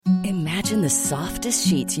Imagine the softest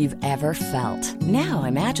sheets you've ever felt. Now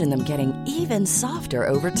imagine them getting even softer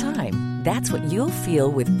over time. That's what you'll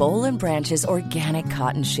feel with Boll and Branch's organic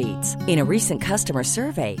cotton sheets. In a recent customer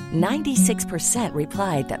survey, 96%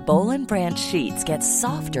 replied that Boll and Branch sheets get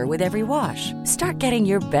softer with every wash. Start getting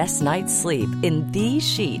your best night's sleep in these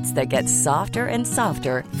sheets that get softer and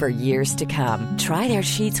softer for years to come. Try their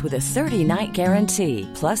sheets with a 30-night guarantee.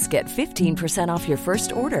 Plus, get 15% off your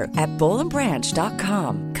first order at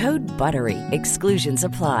bollandbranch.com. Code BUTTERY. Exclusions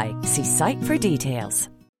apply. See site for details.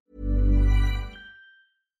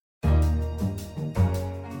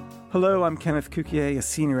 Hello, I'm Kenneth Cukier, a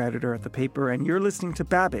senior editor at the paper, and you're listening to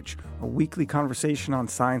Babbage, a weekly conversation on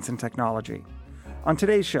science and technology. On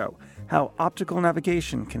today's show, how optical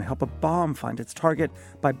navigation can help a bomb find its target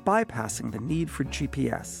by bypassing the need for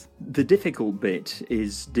GPS. The difficult bit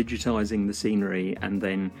is digitizing the scenery and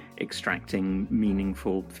then extracting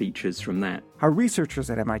meaningful features from that. How researchers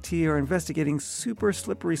at MIT are investigating super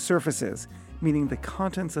slippery surfaces, meaning the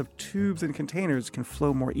contents of tubes and containers can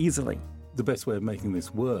flow more easily. The best way of making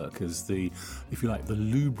this work is the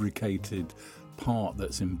lubricated part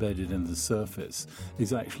that's embedded in the surface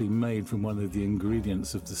is actually made from one of the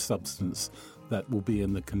ingredients of the substance that will be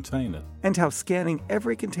in the container. And how scanning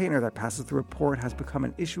every container that passes through a port has become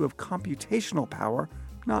an issue of computational power,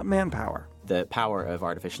 not manpower. The power of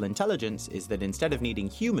artificial intelligence is that instead of needing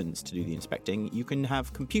humans to do the inspecting, you can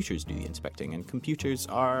have computers do the inspecting, and computers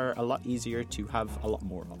are a lot easier to have a lot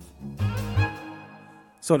more of.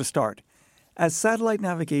 So to start, as satellite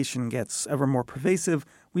navigation gets ever more pervasive,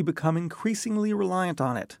 we become increasingly reliant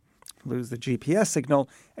on it. Lose the GPS signal,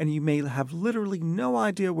 and you may have literally no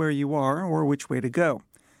idea where you are or which way to go.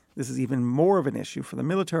 This is even more of an issue for the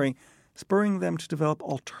military, spurring them to develop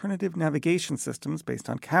alternative navigation systems based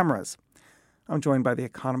on cameras. I'm joined by the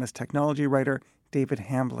Economist technology writer David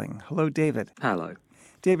Hambling. Hello, David. Hello.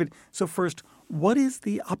 David, so first, what is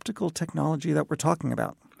the optical technology that we're talking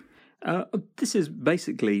about? This is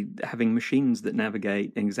basically having machines that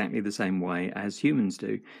navigate exactly the same way as humans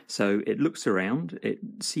do. So it looks around, it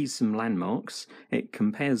sees some landmarks, it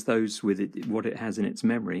compares those with what it has in its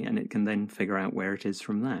memory, and it can then figure out where it is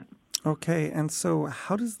from that. Okay, and so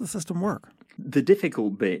how does the system work? The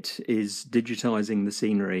difficult bit is digitizing the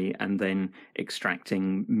scenery and then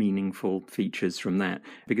extracting meaningful features from that.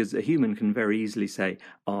 Because a human can very easily say,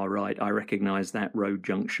 right, I recognize that road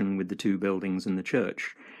junction with the two buildings and the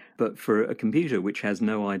church. But for a computer which has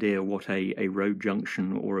no idea what a road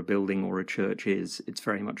junction or a building or a church is, it's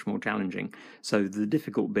very much more challenging. So the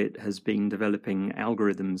difficult bit has been developing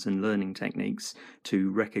algorithms and learning techniques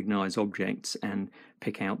to recognize objects and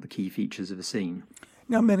pick out the key features of a scene.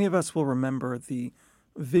 Now, many of us will remember the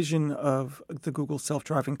vision of the Google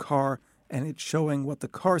self-driving car and it showing what the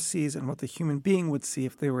car sees and what the human being would see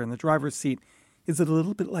if they were in the driver's seat. Is it a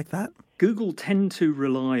little bit like that? Google tend to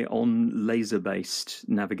rely on laser-based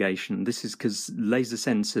navigation. This is because laser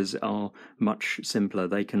sensors are much simpler.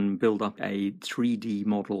 They can build up a 3D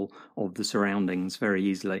model of the surroundings very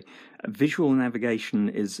easily. Visual navigation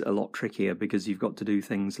is a lot trickier because you've got to do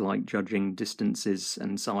things like judging distances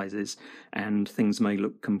and sizes, and things may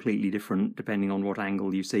look completely different depending on what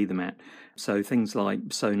angle you see them at. So things like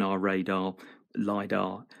sonar, radar,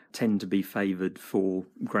 LiDAR tend to be favored for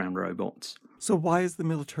ground robots. So why is the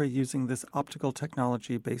military using this optical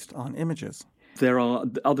technology based on images? There are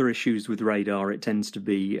other issues with radar. It tends to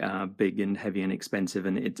be big and heavy and expensive,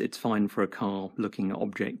 and it's fine for a car looking at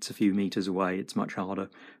objects a few meters away. It's much harder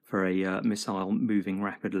for a missile moving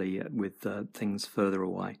rapidly with things further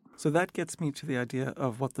away. So that gets me to the idea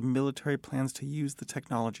of what the military plans to use the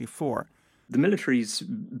technology for. The military's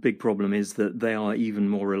big problem is that they are even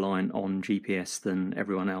more reliant on GPS than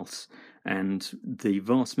everyone else. And the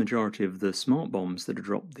vast majority of the smart bombs that are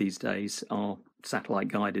dropped these days are satellite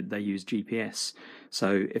guided. They use GPS.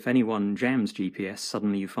 So if anyone jams GPS,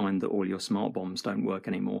 suddenly you find that all your smart bombs don't work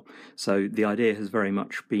anymore. So the idea has very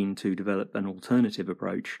much been to develop an alternative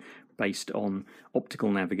approach based on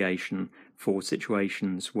optical navigation for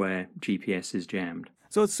situations where GPS is jammed.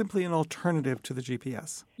 So it's simply an alternative to the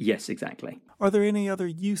GPS? Yes, exactly. Are there any other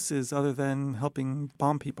uses other than helping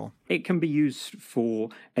bomb people? It can be used for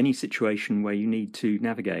any situation where you need to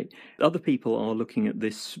navigate. Other people are looking at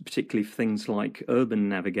this particularly for things like urban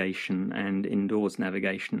navigation and indoors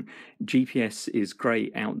navigation. GPS is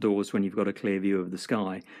great outdoors when you've got a clear view of the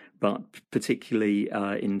sky, but particularly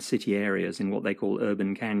in city areas, in what they call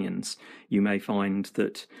urban canyons, you may find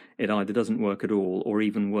that it either doesn't work at all, or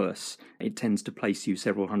even worse, it tends to place you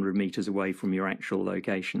several hundred meters away from your actual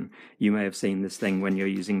location. You may have seen this thing when you're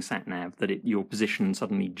using sat-nav, that your position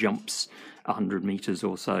suddenly jumps 100 meters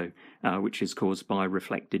or so, which is caused by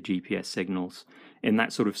reflected GPS signals. In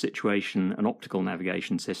that sort of situation, an optical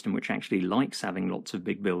navigation system, which actually likes having lots of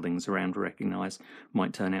big buildings around to recognise,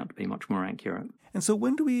 might turn out to be much more accurate. And so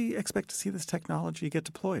when do we expect to see this technology get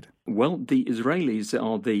deployed? Well, the Israelis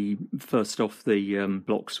are the first off the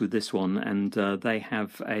blocks with this one, and they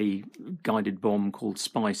have a guided bomb called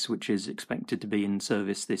SPICE, which is expected to be in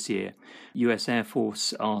service this year. US Air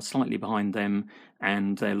Force are slightly behind them,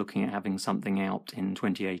 and they're looking at having something out in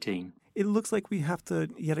 2018. It looks like we have to,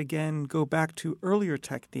 yet again, go back to earlier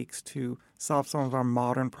techniques to solve some of our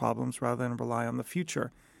modern problems rather than rely on the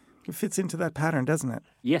future. It fits into that pattern, doesn't it?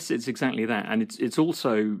 Yes, it's exactly that. And it's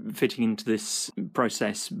also fitting into this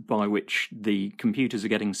process by which the computers are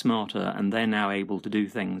getting smarter, and they're now able to do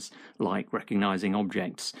things like recognizing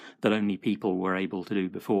objects that only people were able to do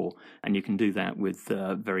before. And you can do that with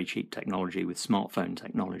very cheap technology, with smartphone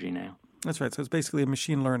technology now. That's right. So it's basically a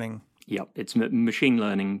machine learning. Yep, it's machine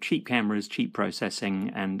learning. Cheap cameras, cheap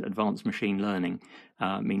processing, and advanced machine learning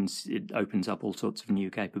means it opens up all sorts of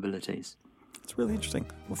new capabilities. It's really interesting.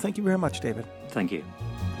 Well, thank you very much, David. Thank you.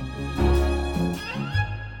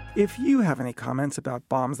 If you have any comments about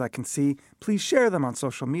bombs that can see, please share them on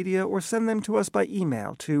social media or send them to us by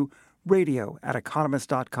email to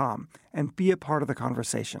radio@economist.com and be a part of the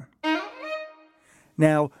conversation.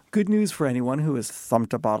 Now, good news for anyone who has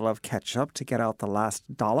thumped a bottle of ketchup to get out the last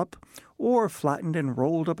dollop or flattened and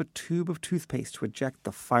rolled up a tube of toothpaste to eject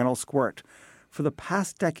the final squirt. For the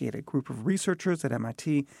past decade, a group of researchers at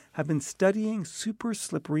MIT have been studying super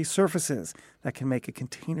slippery surfaces that can make a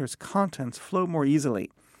container's contents flow more easily.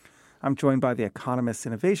 I'm joined by The Economist's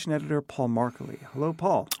innovation editor, Paul Markley. Hello,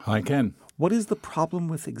 Paul. Hi, Ken. What is the problem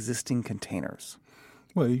with existing containers?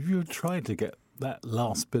 Well, if you tried to get that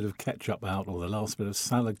last bit of ketchup out or the last bit of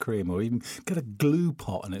salad cream or even get a glue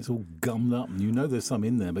pot and it's all gummed up and you know there's some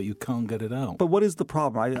in there but you can't get it out. But what is the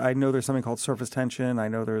problem? I know there's something called surface tension. I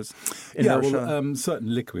know there's inertia. Yeah, well,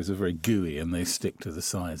 certain liquids are very gooey and they stick to the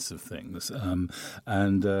sides of things.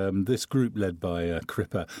 This group led by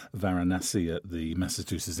Kripa Varanasi at the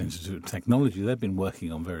Massachusetts Institute of Technology, they've been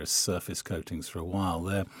working on various surface coatings for a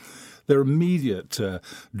while. Their immediate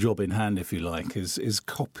job in hand, if you like, is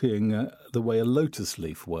copying the way a lotus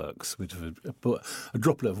leaf works, which a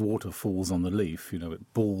droplet of water falls on the leaf,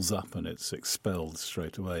 it balls up and it's expelled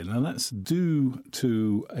straight away. Now, that's due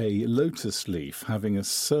to a lotus leaf having a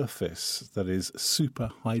surface that is super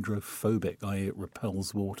hydrophobic, i.e. it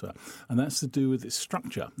repels water. And that's to do with its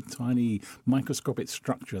structure, tiny microscopic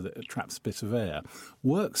structure that traps bits of air.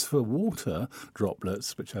 Works for water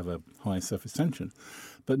droplets, which have a high surface tension,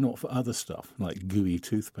 but not for other stuff like gooey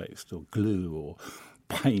toothpaste or glue or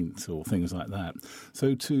paint or things like that.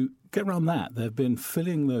 So to get around that, they've been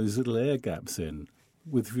filling those little air gaps in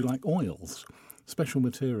with, if you like, oils, special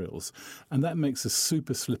materials, and that makes a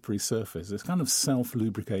super slippery surface. It's kind of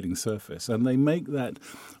self-lubricating surface, and they make that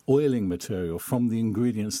oiling material from the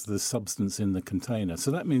ingredients of the substance in the container.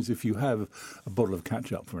 So that means if you have a bottle of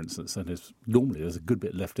ketchup, for instance, and normally there's a good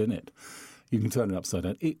bit left in it, you can turn it upside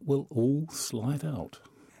down. It will all slide out.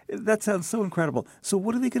 That sounds so incredible. So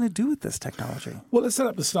what are they going to do with this technology? Well, let's set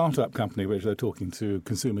up a startup company, which they're talking to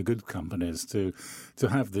consumer goods companies to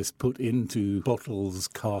have this put into bottles,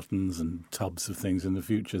 cartons and tubs of things in the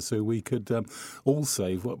future so we could all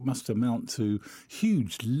save what must amount to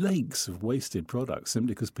huge lakes of wasted products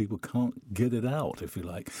simply because people can't get it out, if you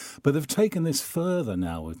like. But they've taken this further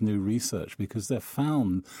now with new research because they've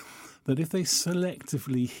found that if they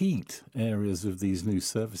selectively heat areas of these new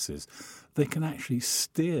surfaces, they can actually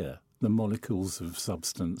steer the molecules of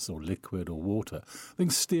substance or liquid or water. They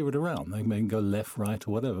can steer it around. They may go left, right,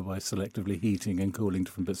 or whatever by selectively heating and cooling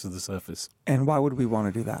different bits of the surface. And why would we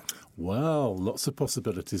want to do that? Well, lots of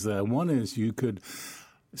possibilities there. One is you could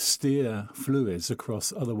steer fluids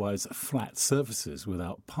across otherwise flat surfaces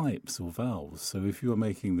without pipes or valves. So if you are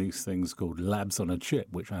making these things called labs on a chip,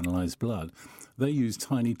 which analyze blood, they use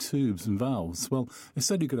tiny tubes and valves. Well,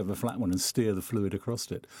 instead you could have a flat one and steer the fluid across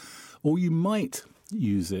it. Or you might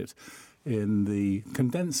use it in the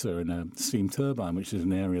condenser in a steam turbine, which is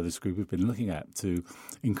an area this group have been looking at to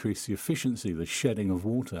increase the efficiency, the shedding of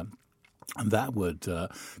water. And that would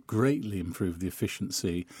greatly improve the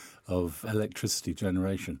efficiency of electricity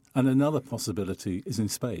generation. And another possibility is in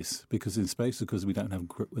space, because in space, because we don't have,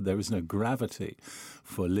 there is no gravity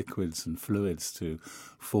for liquids and fluids to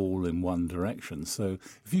fall in one direction. So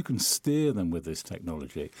if you can steer them with this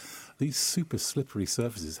technology, these super slippery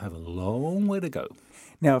surfaces have a long way to go.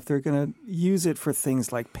 Now, if they're going to use it for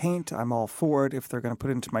things like paint, I'm all for it. If they're going to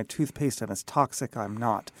put it into my toothpaste and it's toxic, I'm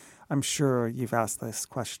not. I'm sure you've asked this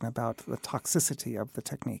question about the toxicity of the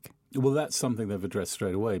technique. Well, that's something they've addressed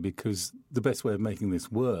straight away, because the best way of making this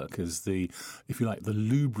work is the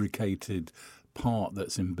lubricated part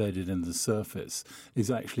that's embedded in the surface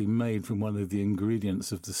is actually made from one of the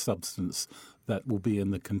ingredients of the substance that will be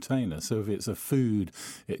in the container. So if it's a food,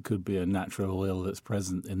 it could be a natural oil that's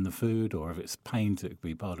present in the food, or if it's paint, it could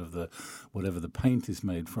be part of the whatever the paint is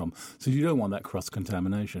made from. So you don't want that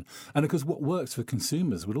cross-contamination. And of course, what works for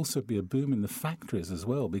consumers would also be a boom in the factories as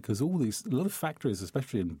well, because a lot of factories,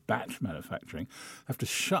 especially in batch manufacturing, have to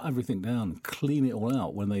shut everything down and clean it all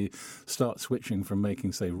out when they start switching from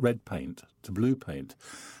making, say, red paint to blue paint.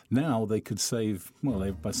 Now they could save,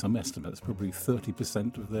 by some estimates, probably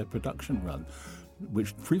 30% of their production run,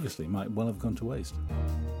 which previously might well have gone to waste.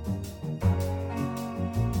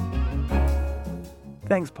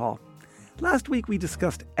 Thanks, Paul. Last week we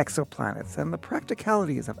discussed exoplanets and the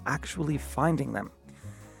practicalities of actually finding them.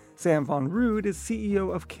 Sam von Rood is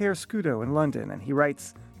CEO of Care Scudo in London, and he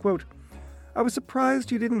writes, quote, "I was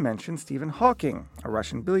surprised you didn't mention Stephen Hawking, a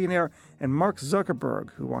Russian billionaire, and Mark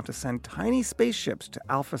Zuckerberg, who want to send tiny spaceships to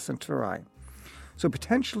Alpha Centauri. So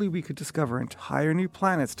potentially we could discover entire new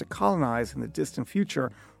planets to colonize in the distant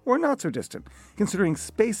future, or not so distant, considering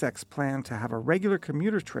SpaceX plan to have a regular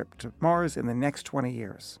commuter trip to Mars in the next 20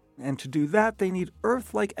 years. And to do that, they need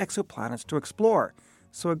Earth-like exoplanets to explore,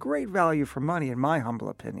 so a great value for money in my humble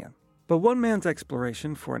opinion. But one man's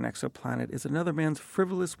exploration for an exoplanet is another man's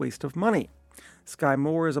frivolous waste of money. Sky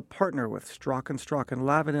Moore is a partner with Strzok &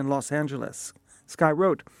 Lavin in Los Angeles. Sky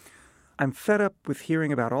wrote, "I'm fed up with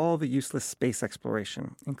hearing about all the useless space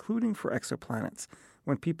exploration, including for exoplanets,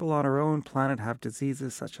 when people on our own planet have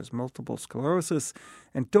diseases such as multiple sclerosis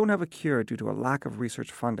and don't have a cure due to a lack of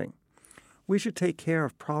research funding. We should take care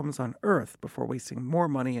of problems on Earth before wasting more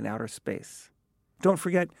money in outer space." Don't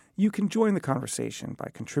forget, you can join the conversation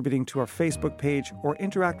by contributing to our Facebook page or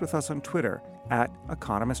interact with us on Twitter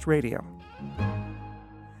 @Economist Radio.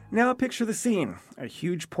 Now picture the scene. A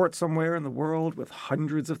huge port somewhere in the world with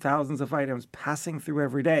hundreds of thousands of items passing through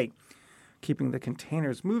every day. Keeping the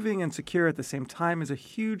containers moving and secure at the same time is a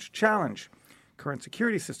huge challenge. Current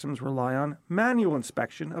security systems rely on manual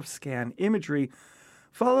inspection of scan imagery,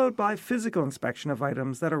 followed by physical inspection of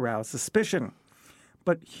items that arouse suspicion.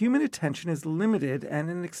 But human attention is limited and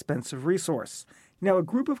an expensive resource. Now, a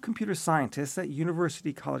group of computer scientists at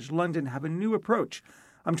University College London have a new approach.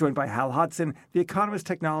 I'm joined by Hal Hodson, the Economist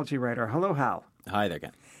technology writer. Hello, Hal. Hi there,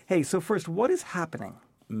 Ken. Hey, so first, what is happening?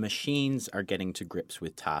 Machines are getting to grips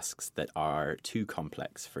with tasks that are too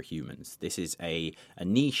complex for humans. This is a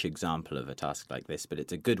niche example of a task like this, but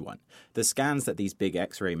it's a good one. The scans that these big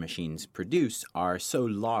X-ray machines produce are so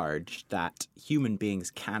large that human beings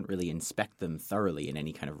can't really inspect them thoroughly in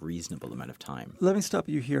any kind of reasonable amount of time. Let me stop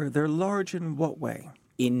you here. They're large in what way?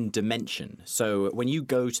 In dimension. So when you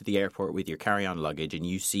go to the airport with your carry-on luggage and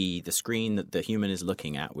you see the screen that the human is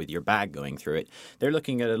looking at with your bag going through it, they're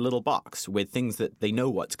looking at a little box with things that they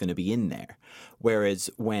know what's going to be in there.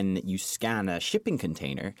 Whereas when you scan a shipping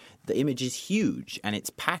container, the image is huge and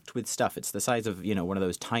it's packed with stuff. It's the size of, one of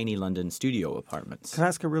those tiny London studio apartments. Can I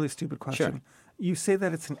ask a really stupid question? Sure. You say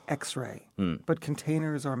that it's an X-ray, but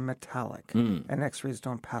containers are metallic, and X-rays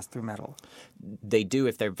don't pass through metal. They do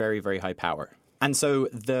if they're very, very high power. And so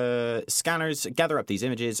the scanners gather up these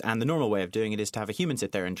images, and the normal way of doing it is to have a human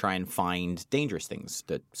sit there and try and find dangerous things.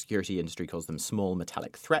 The security industry calls them small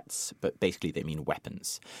metallic threats, but basically they mean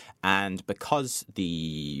weapons. And because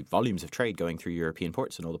the volumes of trade going through European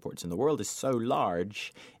ports and all the ports in the world is so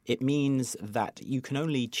large, it means that you can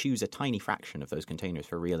only choose a tiny fraction of those containers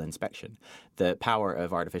for real inspection. The power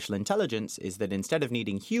of artificial intelligence is that instead of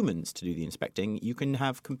needing humans to do the inspecting, you can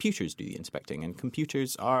have computers do the inspecting, and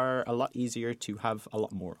computers are a lot easier to have a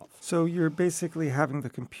lot more of. So you're basically having the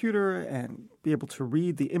computer and be able to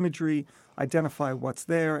read the imagery, identify what's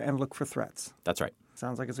there, and look for threats. That's right.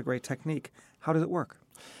 Sounds like it's a great technique. How does it work?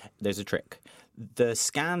 There's a trick. The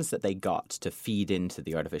scans that they got to feed into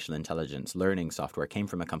the artificial intelligence learning software came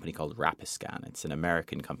from a company called Rapiscan. It's an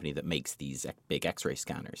American company that makes these big X-ray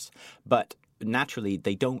scanners. But naturally,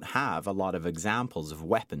 they don't have a lot of examples of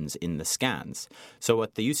weapons in the scans. So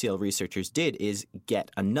what the UCL researchers did is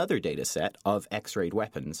get another data set of X-rayed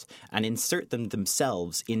weapons and insert them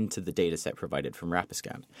themselves into the data set provided from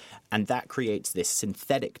Rapiscan. And that creates this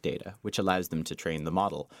synthetic data, which allows them to train the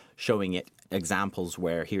model, showing it examples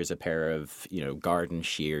where here's a pair of, garden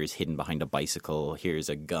shears hidden behind a bicycle, here's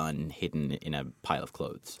a gun hidden in a pile of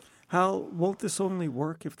clothes. Hal, won't this only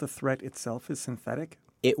work if the threat itself is synthetic?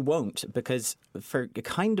 It won't, because for a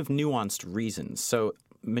kind of nuanced reasons. So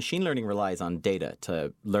machine learning relies on data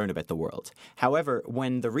to learn about the world. However,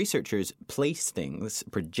 when the researchers place things,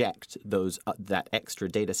 project that extra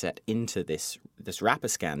data set into this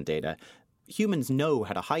Rapiscan data, humans know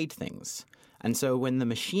how to hide things. And so when the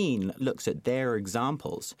machine looks at their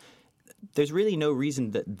examples, there's really no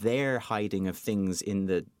reason that their hiding of things in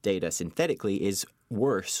the data synthetically is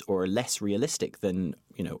worse or less realistic than,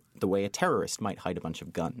 the way a terrorist might hide a bunch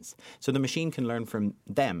of guns. So the machine can learn from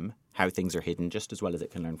them how things are hidden just as well as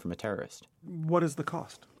it can learn from a terrorist. What is the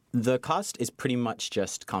cost? The cost is pretty much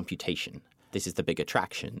just computation. This is the big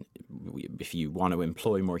attraction. If you want to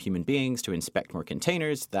employ more human beings to inspect more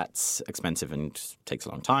containers, that's expensive and takes a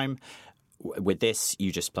long time. With this,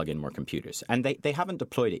 you just plug in more computers. And they haven't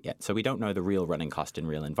deployed it yet, so we don't know the real running cost in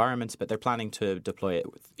real environments, but they're planning to deploy it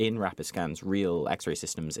in Rapiscan's real X-ray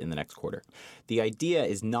systems in the next quarter. The idea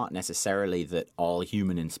is not necessarily that all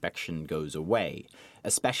human inspection goes away.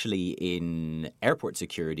 Especially in airport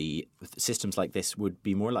security, systems like this would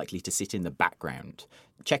be more likely to sit in the background,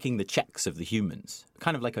 checking the checks of the humans,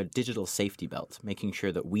 kind of like a digital safety belt, making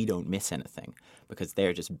sure that we don't miss anything, because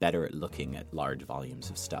they're just better at looking at large volumes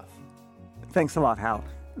of stuff. Thanks a lot, Hal.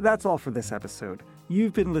 That's all for this episode.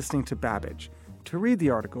 You've been listening to Babbage. To read the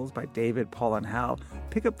articles by David, Paul, and Hal,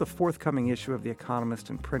 pick up the forthcoming issue of The Economist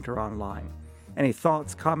and Printer Online. Any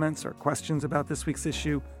thoughts, comments, or questions about this week's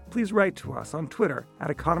issue, please write to us on Twitter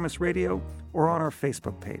 @Economist Radio or on our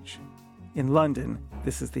Facebook page. In London,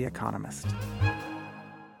 this is The Economist.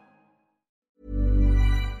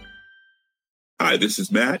 Hi, this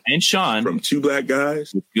is Matt and Sean from Two Black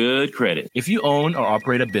Guys with Good Credit. If you own or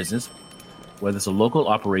operate a business, whether it's a local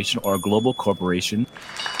operation or a global corporation,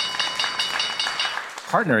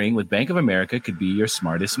 partnering with Bank of America could be your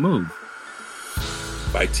smartest move.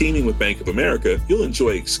 By teaming with Bank of America, you'll enjoy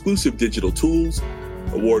exclusive digital tools,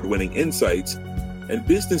 award-winning insights, and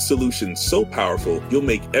business solutions so powerful you'll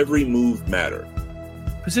make every move matter.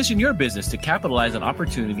 Position your business to capitalize on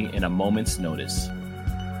opportunity in a moment's notice.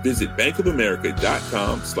 Visit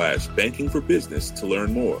bankofamerica.com/banking for business to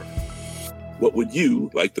learn more. What would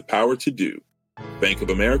you like the power to do? Bank of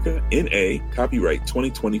America, N.A., copyright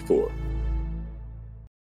 2024.